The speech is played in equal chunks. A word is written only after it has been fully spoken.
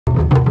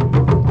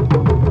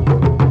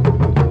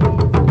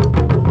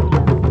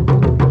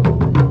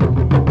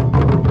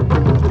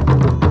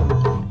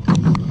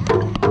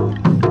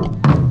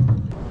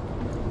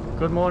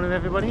Good morning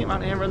everybody,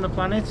 I'm here on the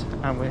planet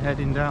and we're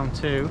heading down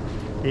to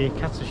the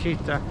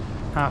Katsushika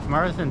half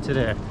marathon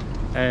today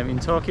in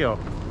Tokyo.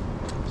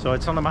 So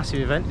it's not a massive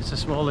event, it's a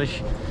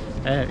smallish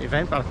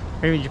event, but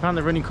here in Japan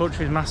the running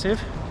culture is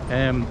massive.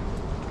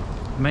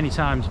 Many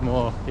times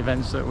more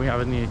events that we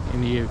have in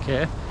the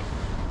UK.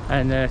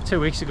 And 1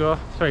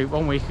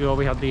 week ago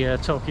we had the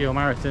Tokyo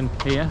Marathon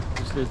here,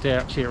 just the day I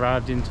actually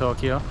arrived in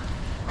Tokyo,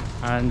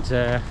 and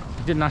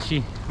didn't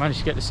actually manage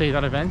to get to see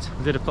that event.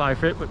 I did apply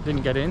for it but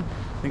didn't get in.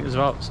 I think there's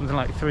about something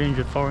like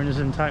 300 foreigners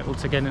entitled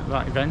to get into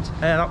that event.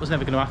 That was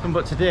never going to happen,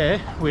 but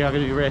today we are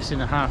going to be racing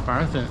a half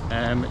marathon.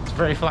 It's a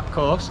very flat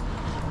course,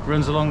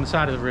 runs along the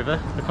side of the river.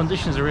 The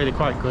conditions are really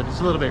quite good, it's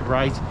a little bit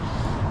right,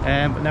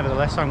 but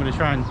nevertheless I'm going to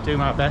try and do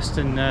my best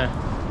and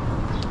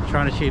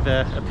try and achieve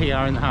a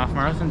PR in the half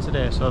marathon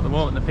today. So at the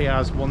moment the PR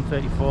is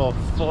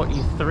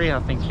 1:34.43 I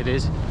think it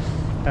is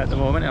at the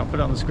moment. I'll put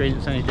it on the screen if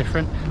it's any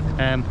different.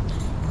 And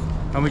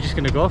we're just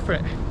going to go for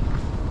it.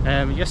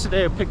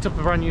 Yesterday I picked up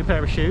a brand new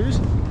pair of shoes,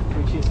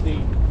 which is the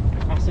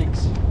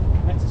Asics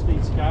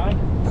Metaspeed Sky.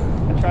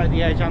 I tried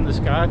the Edge and the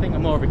Sky. I think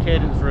I'm more of a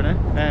cadence runner,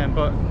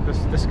 but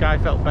the Sky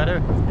felt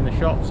better in the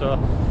shop, so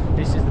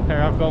this is the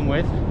pair I've gone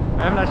with.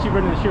 I haven't actually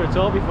run in the shoe at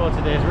all before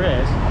today's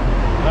race,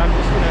 but I'm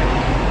just going to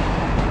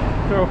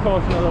throw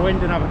caution to the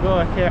wind and have a go.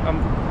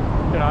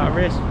 I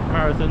race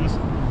marathons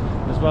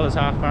as well as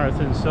half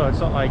marathons, so it's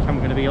not like I'm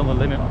going to be on the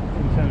limit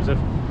in terms of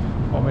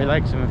what my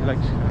legs and my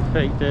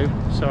feet do.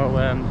 So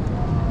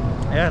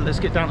yeah, let's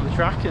get down to the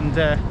track and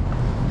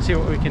see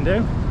what we can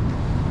do.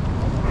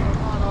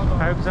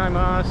 Ohayou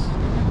gozaimasu.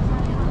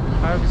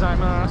 Ohayou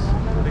gozaimasu.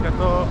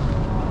 Arigatou.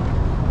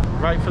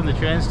 Right from the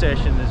train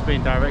station there's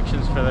been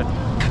directions for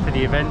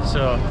the event,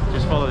 so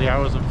just follow the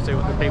arrows and see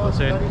what the people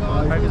say.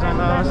 Ohayou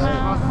gozaimasu.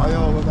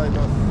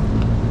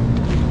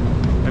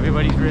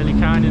 Everybody's really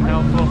kind and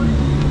helpful.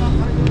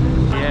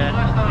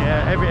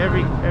 Yeah,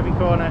 every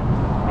corner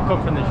you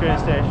come from the train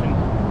station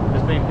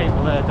there's been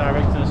people there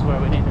directing us where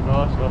we need to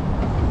go, so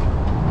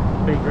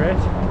it's been great.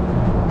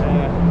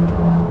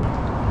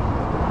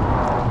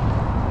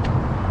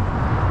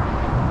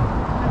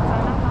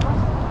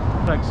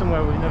 Like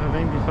somewhere we've never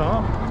been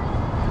before,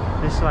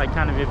 this like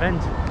kind of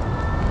event.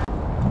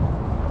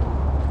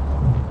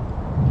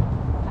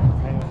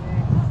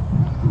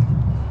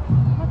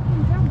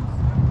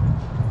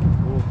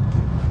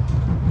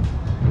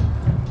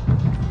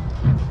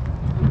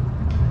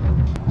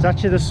 It's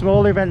actually the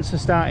smaller events are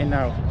starting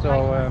now, so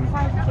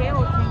 5k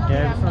or 10k?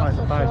 yeah, it's not like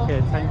the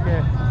 5k, 10k.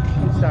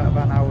 We start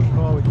about an hour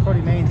before, which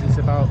probably means it's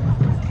about,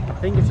 I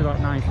think it's about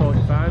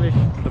 9:45ish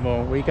at the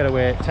moment. We get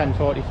away at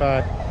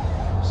 10:45,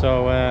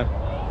 so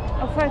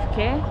Oh,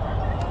 5k?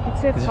 It's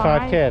a there's a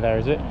 5k there,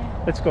 is it?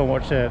 Yeah. Let's go and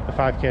watch the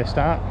 5k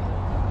start.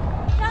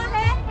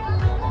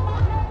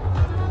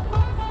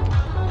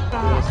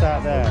 We'll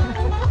start there,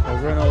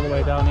 we'll run all the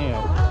way down here,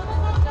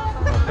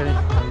 we'll finish.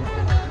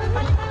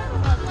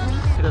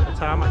 At the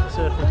tarmac, the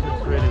surface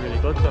looks really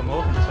good, so I'm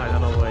hoping to slide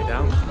that all the way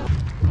down.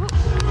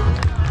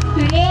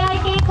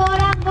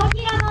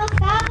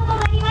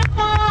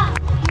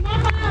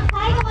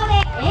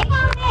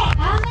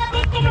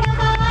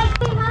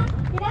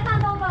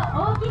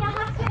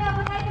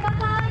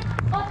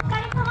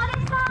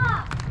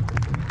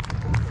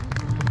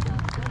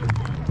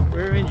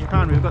 We're in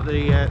Japan, we've got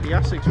the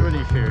Asics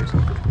running shoes.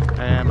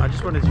 I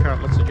just wanted to try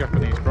out lots of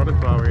Japanese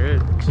product while we're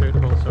here,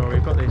 suitable. So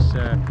we've got this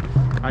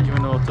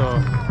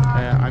Ajinomoto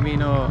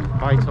amino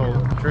vital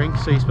drink,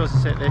 so you're supposed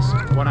to take this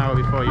 1 hour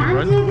before you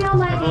run.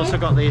 I've also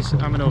got these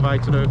amino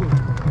vital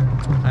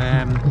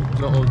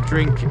little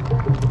drink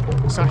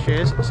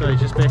sachets, so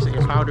it's just basically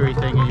a powdery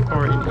thing and you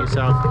pour it into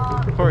yourself,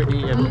 pour it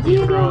into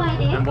your throat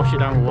and wash it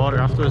down with water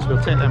afterwards.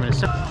 We'll take them in a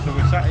sec. So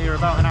we sat here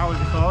about an hour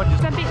before.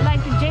 It's a bit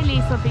like a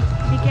jelly, so be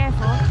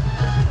careful.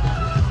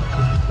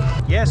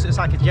 Yes, it's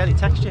like a jelly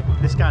texture,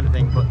 this kind of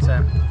thing, but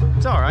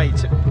it's alright.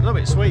 It's a little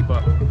bit sweet,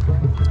 but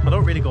I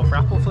don't really go for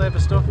apple flavour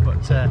stuff,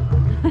 but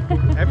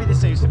everything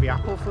seems to be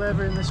apple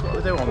flavour in this, what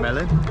we do, or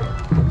melon.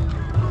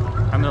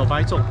 Amino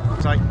vital.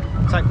 It's like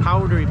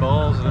powdery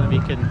balls. I don't know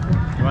if you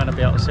might not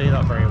be able to see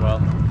that very well.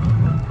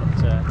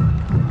 But,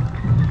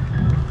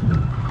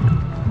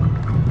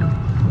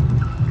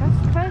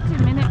 that's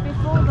 30 minutes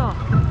before though.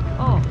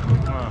 Oh,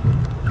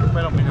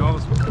 right on my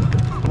nose.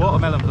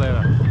 Watermelon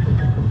flavour.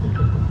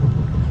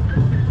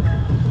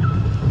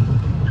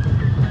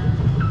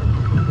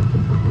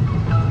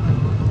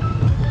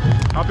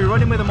 I'll be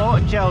running with the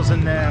motor gels,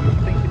 and I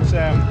think it's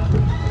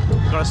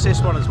got a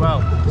cis one as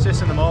well.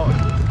 Cis in the motor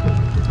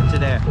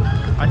today.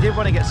 I did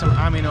want to get some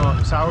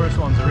amino sourest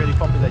ones, are really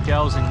popular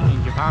gels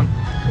in Japan.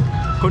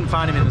 Couldn't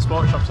find them in the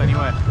sports shops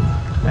anywhere.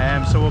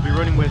 So we'll be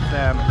running with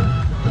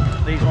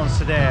these ones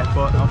today,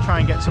 but I'll try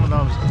and get some of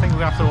those. I think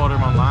we'll have to order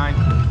them online,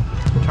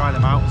 try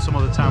them out some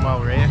other time while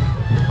we're here.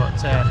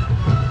 But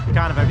you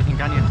can't have everything,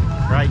 can you?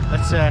 Right,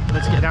 let's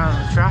get down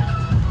on the track.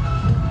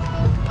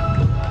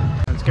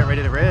 Let's get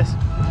ready to race.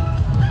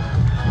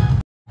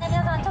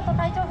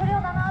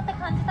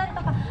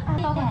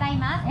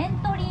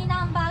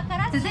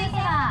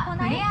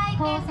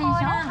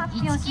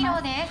 1キ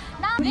ロです。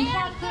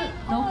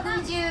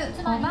260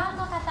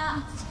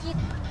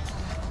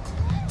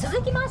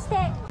続きまして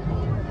ハ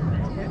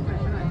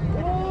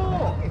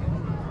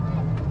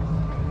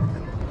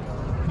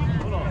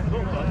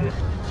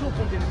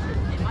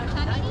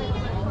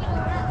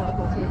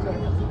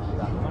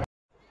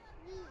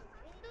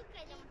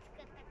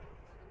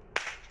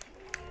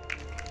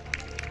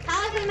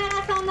ーフマ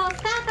ラソンの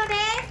スタートで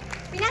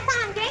す。皆さ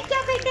ん元気よ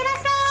くいってらっ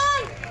しゃ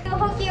い。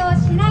補給を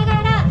しな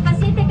がら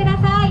走ってくだ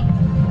さい。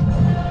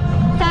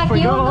さあ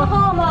気温の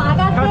方も上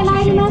がってま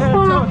いりました。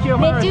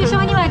熱中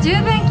症には十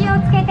分気を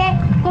つけて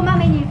こま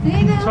めに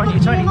水分補給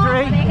もお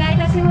願いい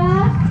たし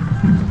ます。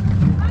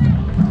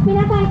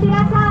皆さんいって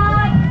らっしゃ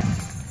い。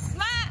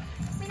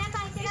皆さ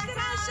んいってら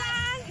っしゃ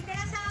い。いってら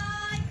っしゃ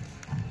い。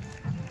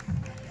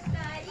さ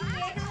あいい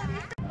笑顔で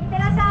す。いって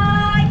らっしゃ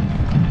い。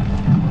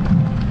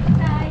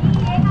さあいい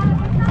笑顔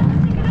でスタート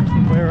してください。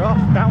 We're off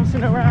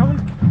bouncing around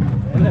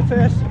in the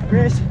first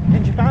race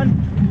in Japan,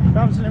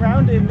 bouncing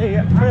around in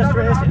the first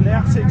race in the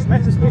Asics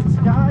Metaspeed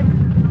Sky.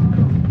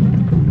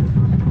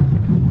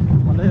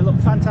 On a little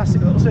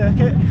fantastic little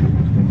circuit.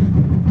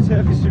 The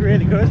surface is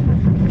really good.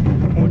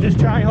 And we'll just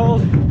try and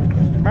hold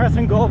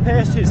marathon goal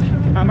pace. Is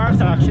our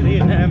marathon actually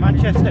in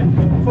Manchester.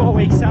 4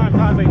 weeks time,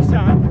 5 weeks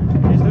time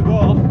is the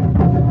goal.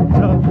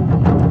 So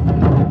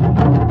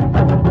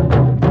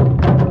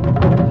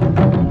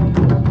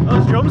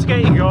those drums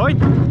getting going.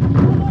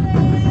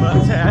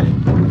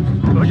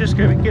 But we're just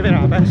going to give it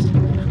our best.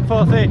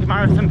 4:30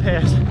 marathon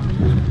pace.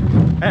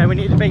 We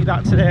need to beat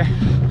that today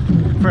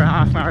for a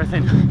half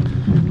marathon.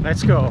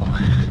 Let's go.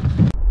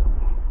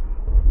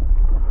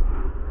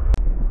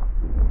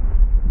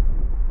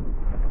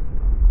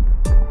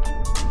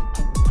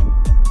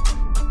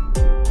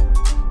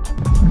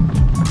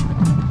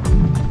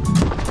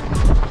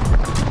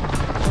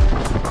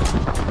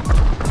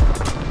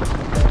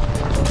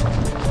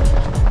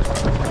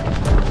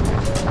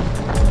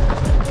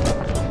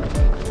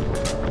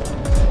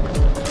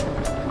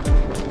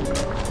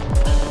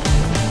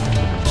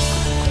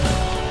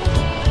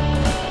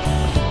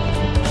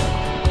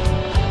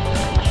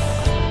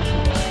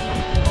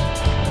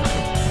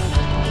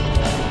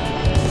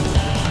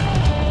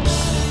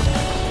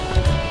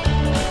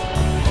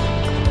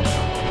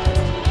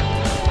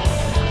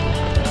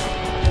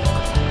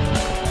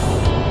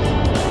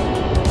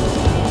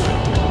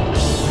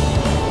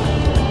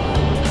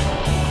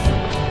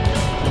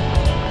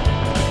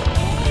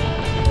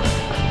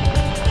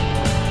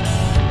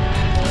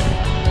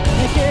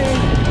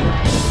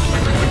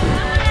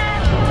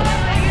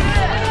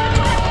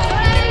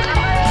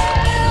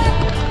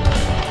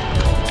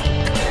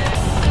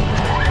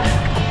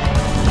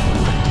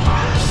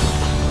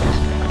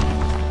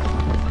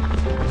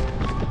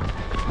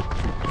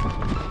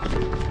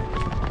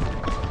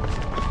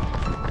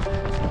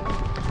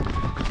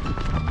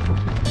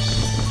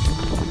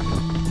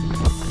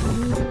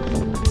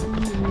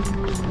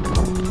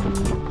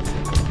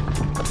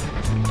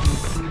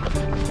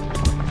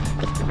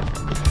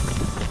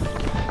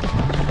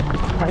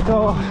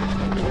 Go.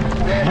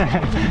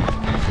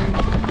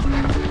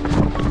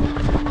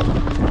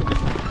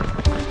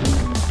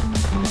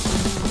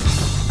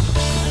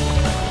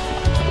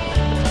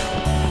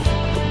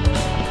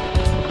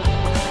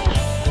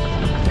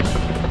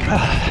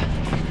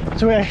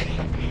 So we're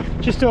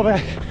just over,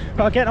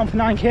 well, getting on for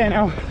 9k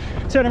now.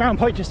 Turnaround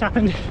point just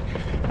happened,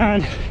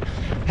 and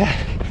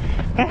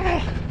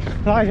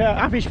like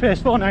average pace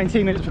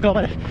 4:19 minutes per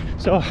kilometre,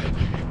 so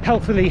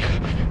helpfully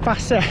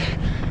faster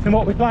than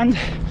what we planned.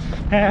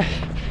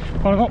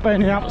 Well, I'm not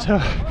burning out, so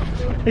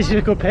this is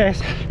a good pace.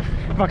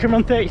 If I can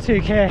run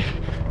 32k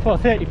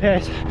 4:30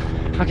 pace,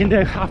 I can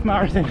do half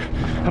marathon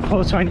at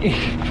 4:20.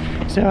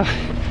 So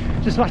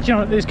just latching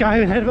on at this guy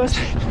ahead of us.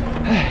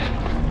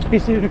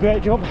 He's doing a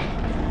great job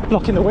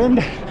blocking the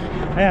wind.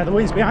 The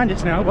wind's behind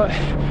us now, but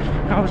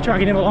I was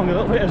dragging him along a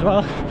little bit as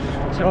well,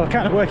 so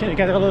kind of working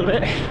together a little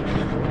bit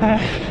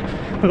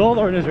with all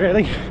the runners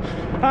really.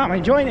 I'm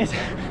enjoying it.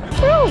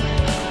 Woo!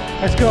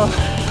 Let's go.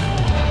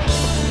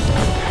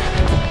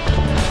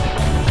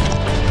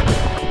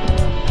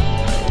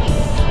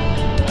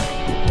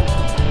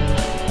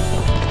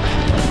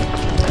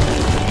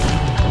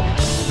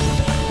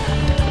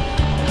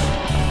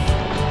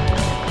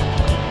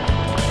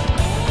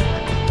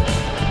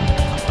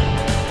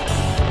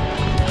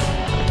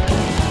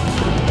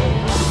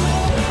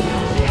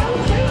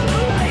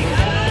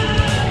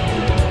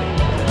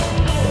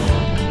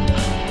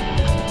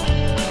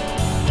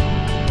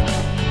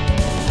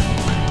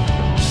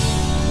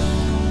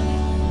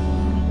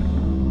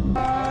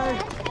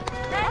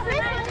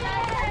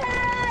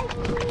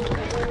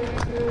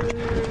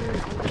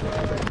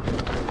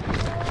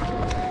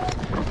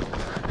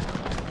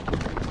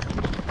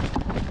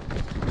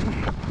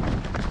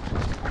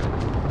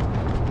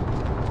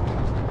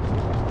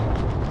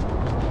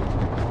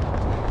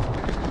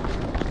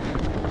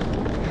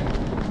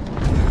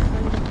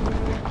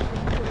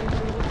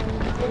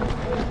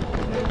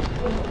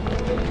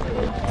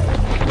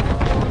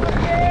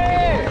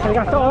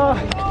 Arigato.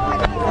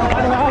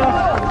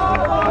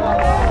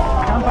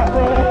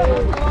 Ganbatte.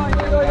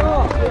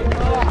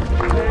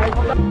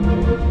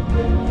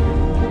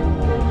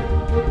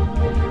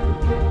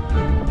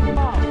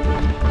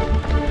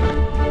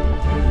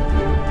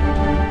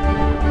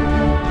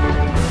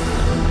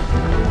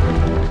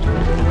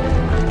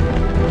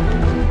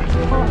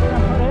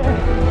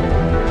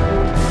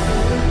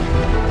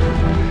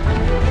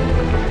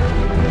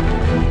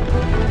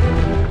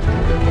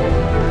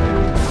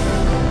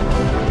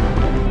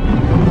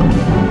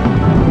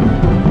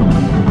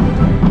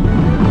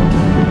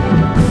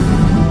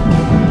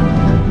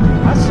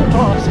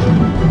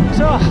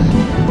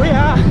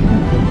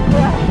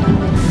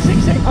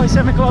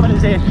 the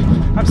kilometres in.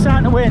 I'm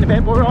starting to wane a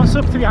bit, but we're on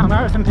sub 3 hour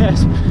marathon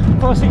pace.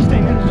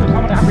 4:16 minutes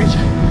on average.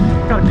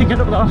 Gotta pick it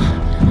up though.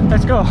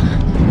 Let's go.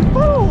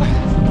 Woo!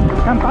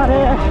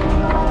 Campare!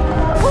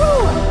 Woo!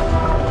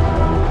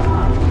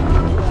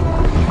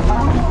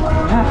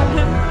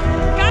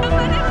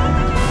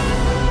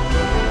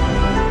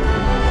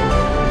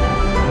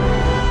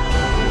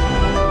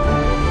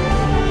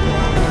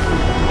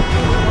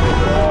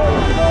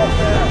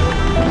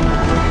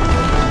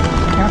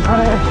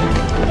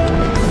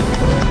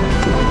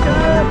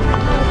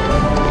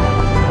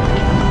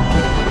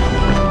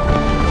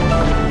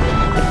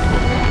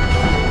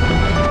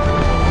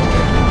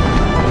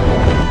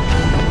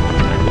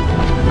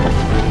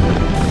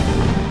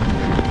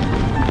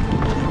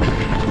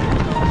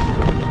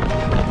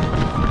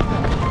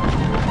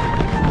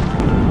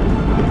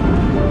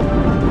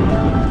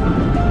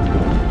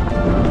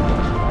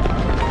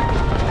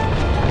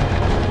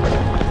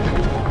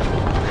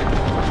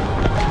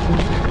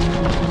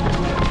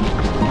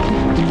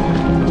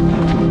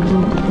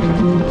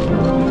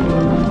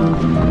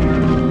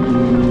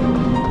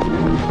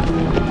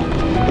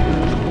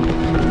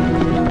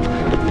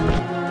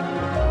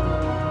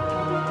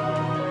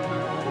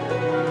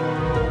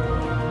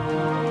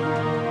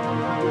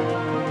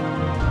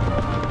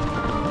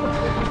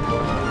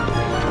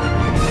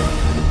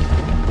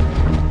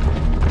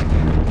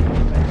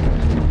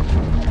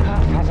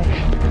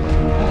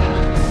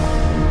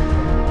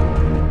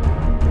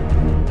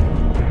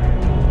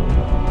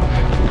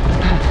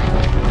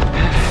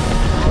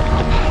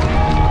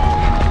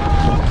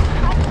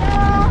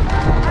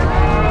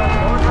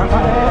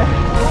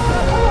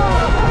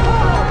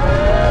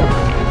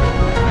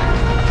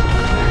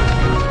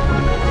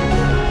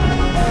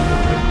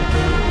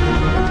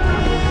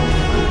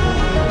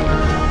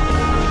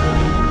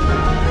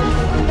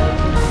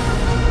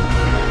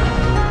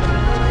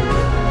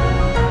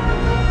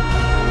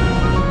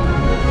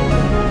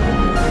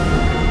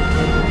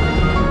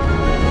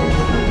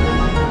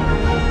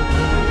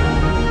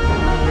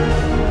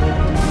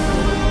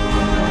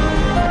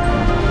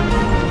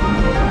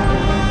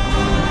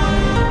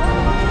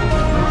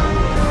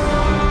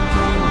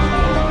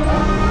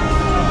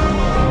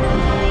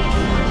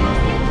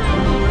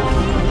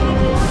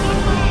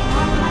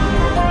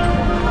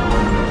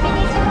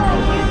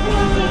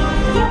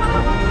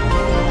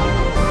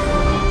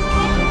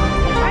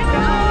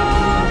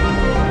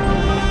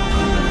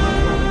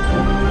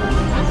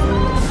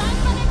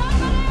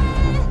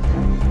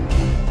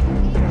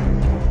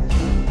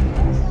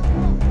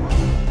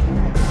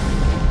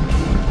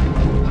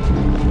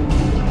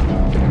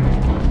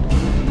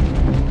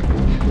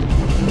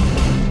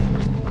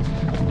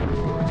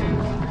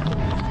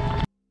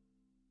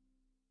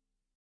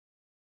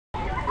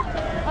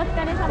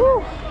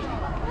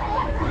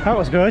 That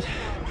was good.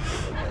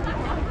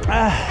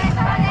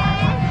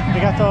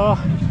 Arigato.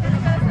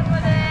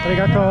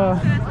 Arigato.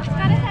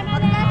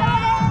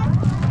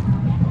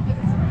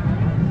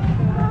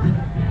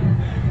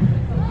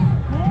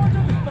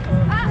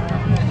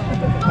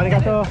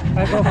 Arigato.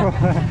 I go for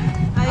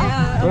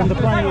we're on the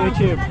planet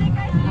YouTube.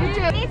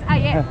 YouTube is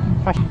yeah.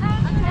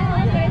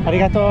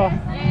 Arigato.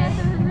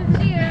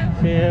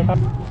 See you.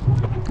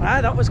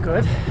 That was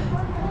good.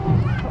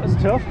 That was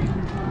tough.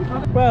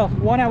 Well,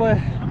 1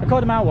 hour,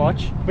 according to my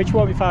watch, which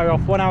won't be far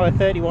off, 1 hour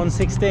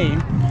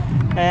 31:16.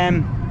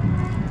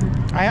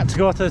 I had to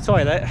go to the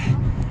toilet.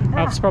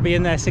 I was probably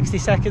in there 60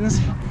 seconds.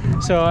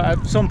 So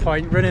at some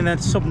point, running a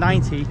sub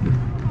 90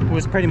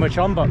 was pretty much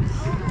on. But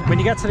when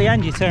you get to the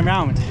end, you turn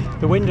around.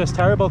 The wind was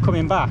terrible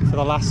coming back for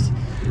the last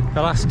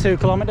 2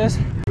 kilometers.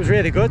 It was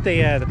really good,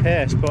 the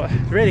pace, but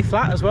really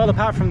flat as well.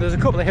 Apart from there's a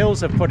couple of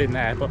hills I've put in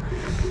there, but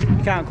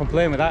you can't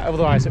complain with that.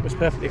 Otherwise, it was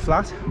perfectly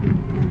flat.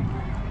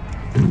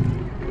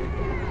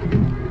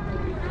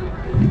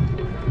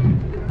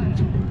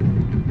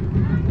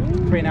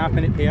 3.5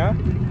 minute PR.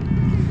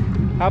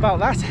 How about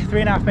that?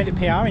 3.5 minute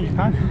PR in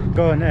Japan.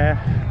 Go and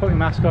put my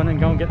mask on and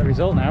go and get the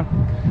result now.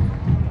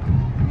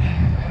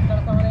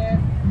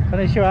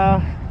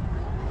 Konnichiwa.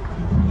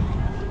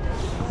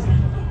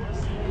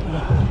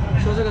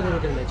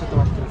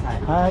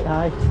 Hi,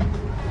 hi.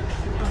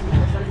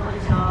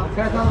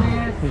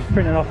 He's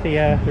printing off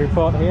the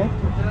report here.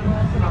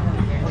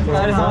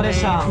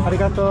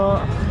 Arigato.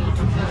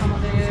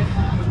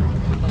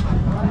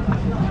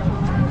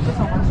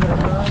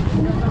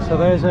 So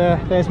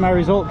there's my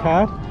result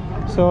card.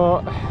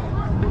 So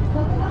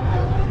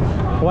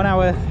 1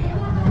 hour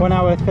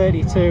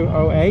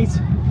 32:08.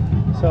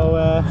 So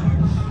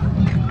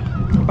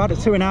about a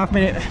 2.5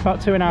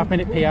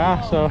 minute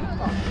PR. So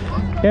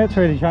yeah, it's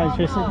really trying.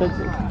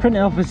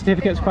 Printing off a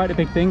certificate is quite a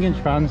big thing in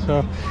Japan.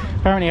 So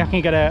apparently I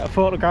can get a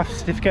photograph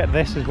certificate of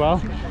this as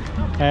well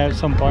at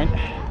some point.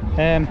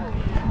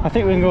 I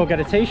think we can go get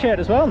a t-shirt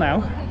as well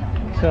now.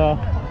 So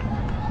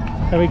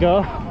there we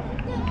go.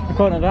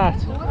 According to that,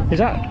 is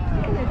that?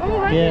 Oh,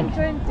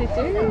 122.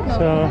 Yeah.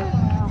 So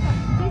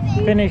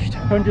finished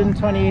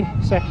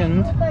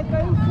 122nd,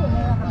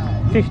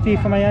 50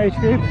 for my age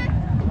group.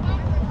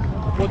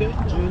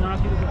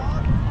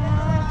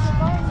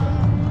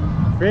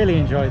 Really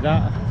enjoyed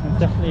that.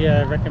 definitely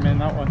recommend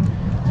that one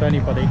to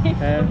anybody.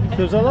 There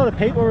was a lot of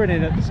people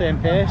running at the same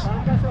pace,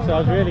 so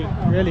it was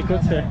really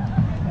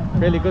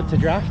good to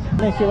draft.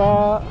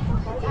 Konnichiwa.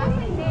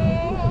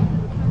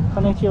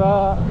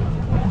 Konnichiwa.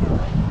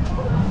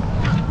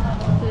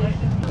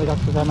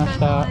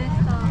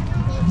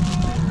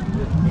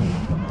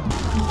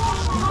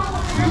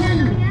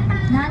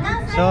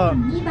 So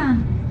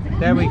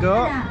there we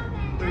go.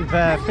 We've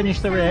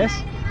finished the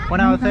race. 1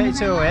 hour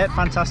 32.08,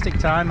 fantastic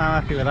time,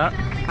 I'm happy with that.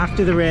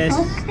 After the race,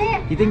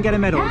 you didn't get a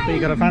medal, but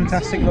you got a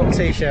fantastic little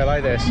t-shirt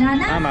like this.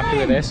 I'm happy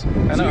with this.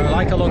 I know I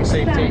like a long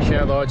sleeve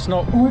t-shirt, though it's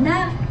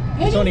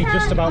only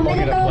just about long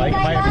enough, like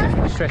I might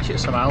have to stretch it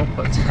somehow,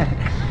 but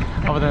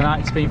other than that,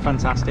 it's been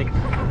fantastic.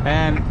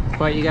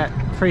 But you get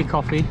free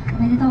coffee.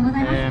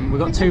 We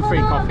got 2 free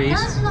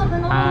coffees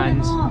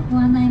and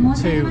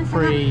 2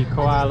 free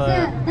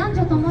koala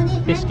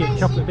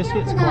chocolate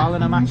biscuits. Koala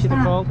namachi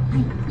they're called.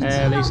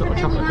 These little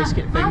chocolate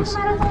biscuit things.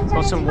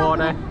 Got some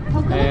water.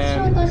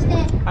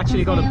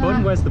 Actually got a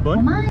bun. Where's the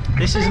bun?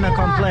 This isn't a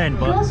complaint,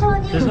 but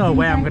there's no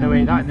way I'm going to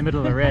eat that in the middle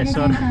of the race.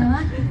 So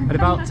at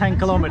about 10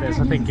 kilometers,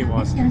 I think it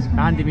was, they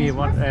handed me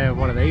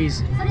one of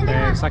these.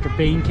 It's like a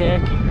bean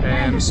cake,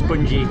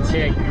 spongy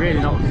cake. Really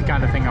not the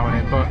kind of thing I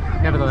wanted, but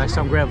nevertheless,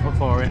 I'm grateful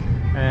for it.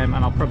 And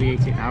I'll probably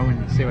eat it now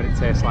and see what it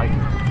tastes like.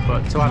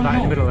 But to have that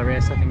in the middle of the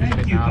race, I think it's a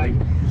bit gnarly.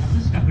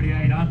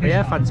 But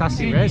yeah,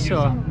 fantastic race.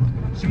 So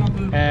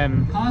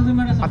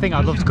I think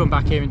I'd love to come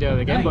back here and do it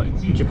again. But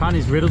Japan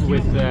is riddled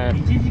with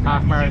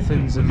half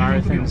marathons and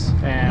marathons,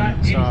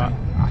 so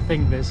I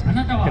think there's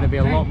going to be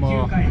a lot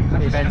more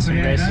events and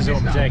races that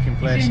will be taking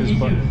places.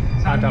 But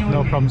I'd have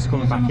no problems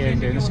coming back here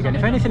and doing this again.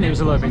 If anything, it was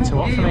a little bit too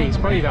hot for me. It's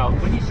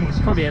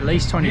probably at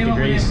least 20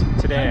 degrees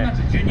today.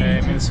 In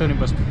the sun it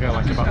must feel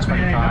like about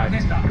 25.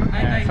 It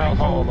felt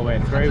hot all the way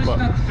through, but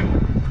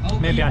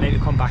maybe I need to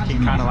come back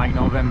in kind of like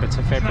November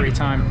to February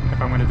time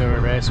if I'm going to do a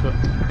race. But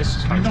this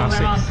is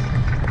fantastic.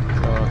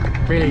 So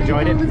really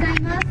enjoyed it.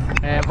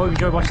 I hope you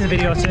enjoyed watching the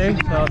video too.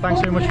 So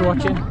thanks very much for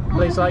watching.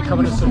 Please like,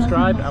 comment and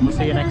subscribe, and we'll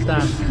see you next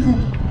time.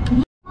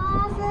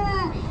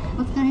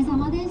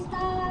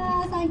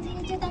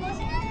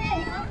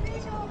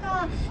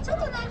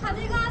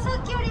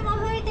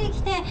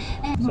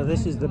 So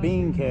this is the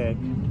bean cake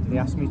they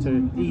asked me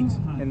to eat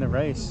in the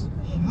race.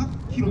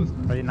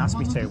 They didn't ask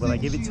me to, well they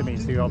give it to me,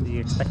 so you're obviously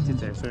expected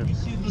to. So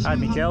I had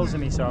my gels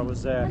in me, so I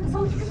was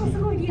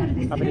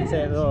happy to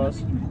take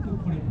those.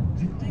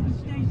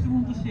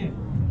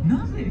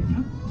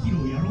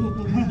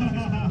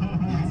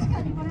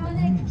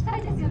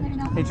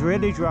 It's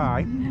really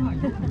dry.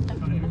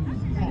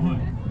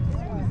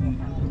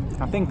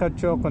 I think I'd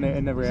choke on it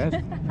in the race.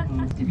 That's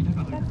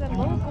a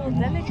local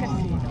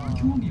delicacy.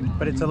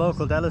 But it's a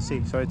local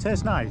delicacy, so it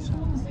tastes nice.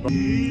 But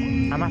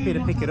I'm happy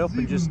to pick it up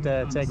and just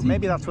take it.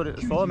 Maybe that's what it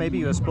was for. Maybe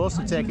you were supposed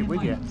to take it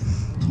with you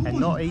and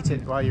not eat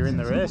it while you're in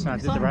the race, and I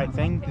did the right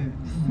thing.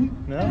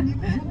 No?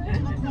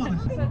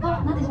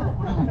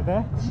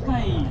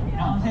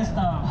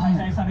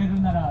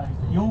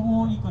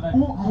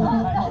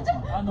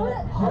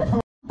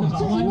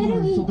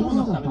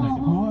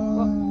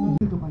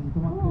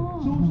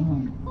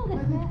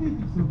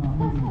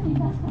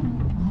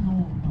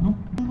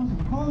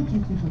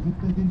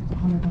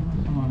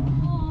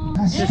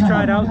 Just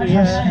tried out the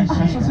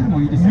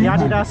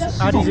Adidas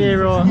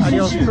Adizero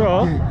Adios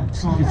Pro.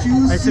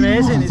 It's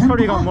amazing. It's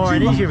probably got more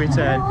energy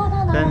return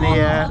than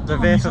the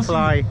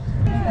Vaporfly.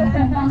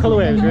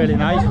 Colourway was really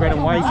nice, red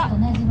and white.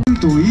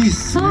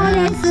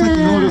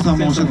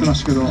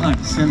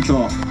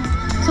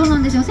 そうな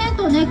んですよ。銭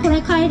湯ね、こ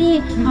れ帰り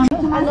何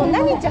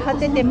日張っ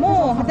てて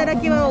も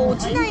働きは落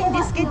ちないん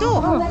ですけど、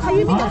か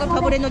ゆみとか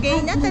かぶれの原因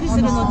になったりす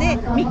るので、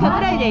3日ぐ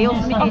らいで様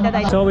子見ていただ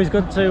いて。It's always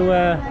good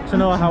to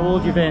know how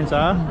old your veins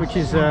are, which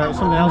is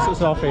something else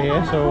that's offered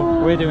here.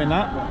 So we're doing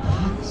that.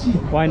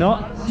 Why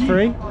not? It's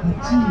free.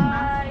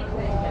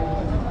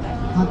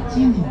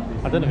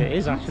 I don't know if it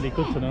is actually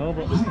good to know,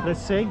 but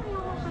let's see.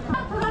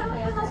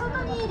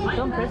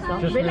 Don't press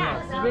on.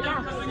 Relax,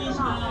 relax.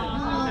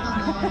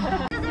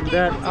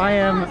 That I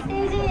am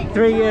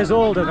 3 years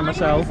older than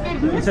myself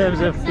in terms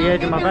of the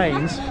age of my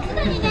veins.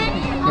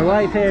 My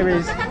wife here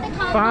is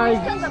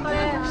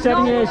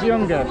 7 years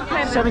younger.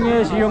 7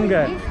 years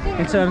younger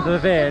in terms of the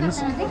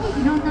veins.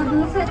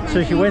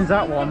 So she wins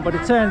that one. But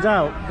it turns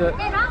out that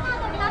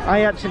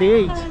I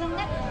actually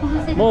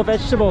eat more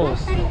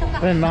vegetables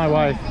than my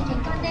wife.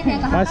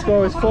 My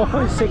score is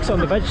 4.6 on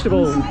the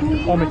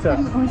vegetable-ometer.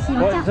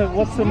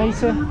 What's the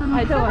meter?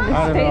 I don't want to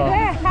stay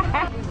there.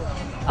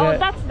 Oh,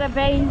 that's the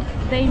vein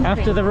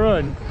after thing. the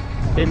run,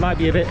 it might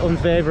be a bit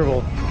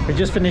unfavourable. We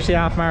just finished the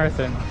half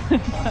marathon.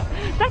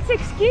 That's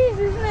excuse,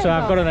 isn't it? So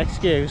I've got an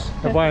excuse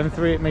of why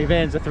my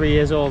veins are 3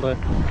 years older.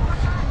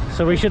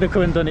 So we should have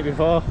come and done it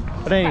before.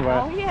 But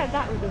anyway, oh, yeah,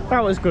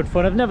 that was good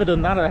fun. I've never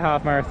done that at a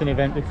half marathon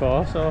event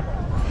before, so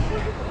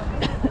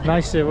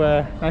nice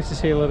to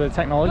see a little bit of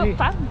technology. Good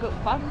fun, good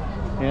fun.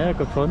 Yeah,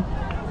 good fun.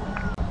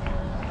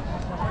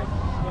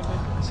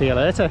 See you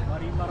later.